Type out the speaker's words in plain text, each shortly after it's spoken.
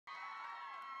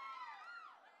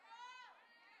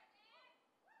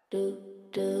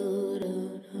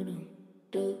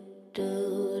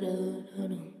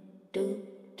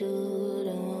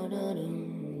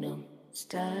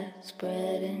Start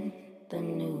spreading the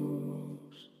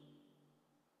news.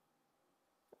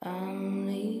 I'm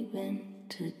leaving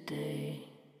today.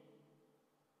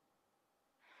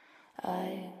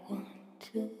 I want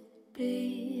to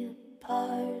be a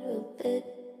part of it.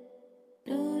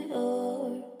 New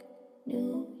York,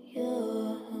 New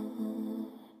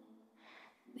York.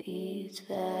 These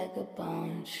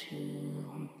vagabond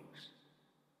shoes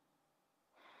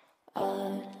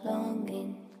are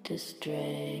longing to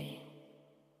stray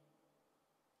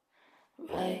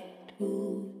right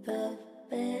to the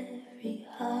very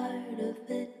heart of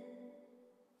it.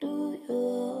 New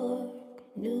York,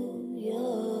 New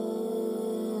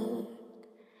York.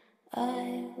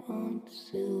 I want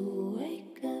to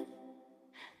wake up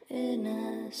in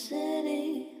a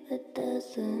city that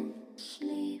doesn't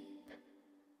sleep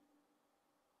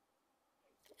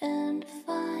and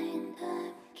find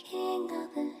I'm king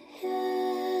of the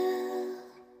hill,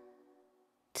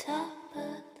 top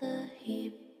of the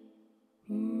heap.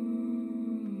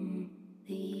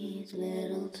 These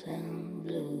little town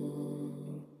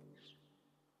blues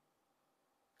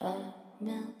are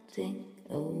melting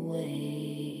away.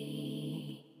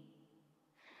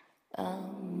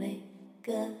 I'll make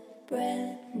a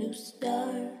brand new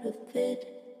start of it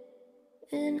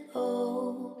in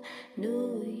old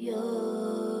New York.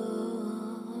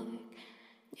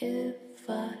 If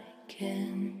I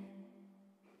can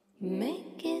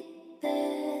make it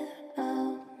there,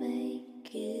 I'll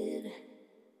make it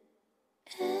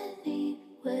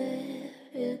anywhere.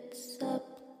 It's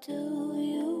up to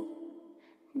you.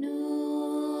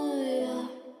 New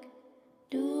York,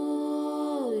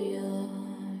 New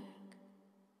York.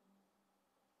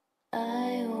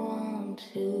 I want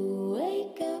to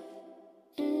wake up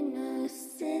in a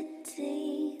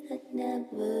city that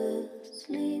never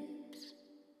sleeps.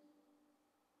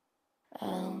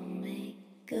 I'll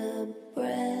make a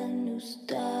brand new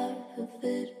start of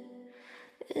it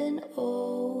in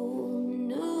old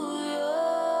New York.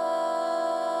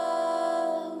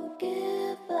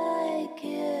 If I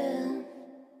can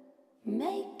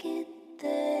make it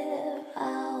there,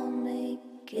 I'll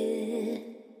make it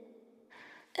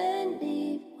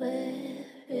anywhere.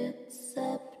 It's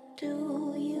up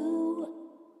to you.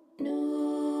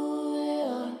 New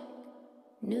York,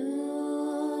 New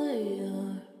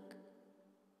York.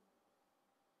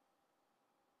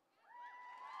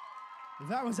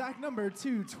 That was act number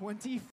 224.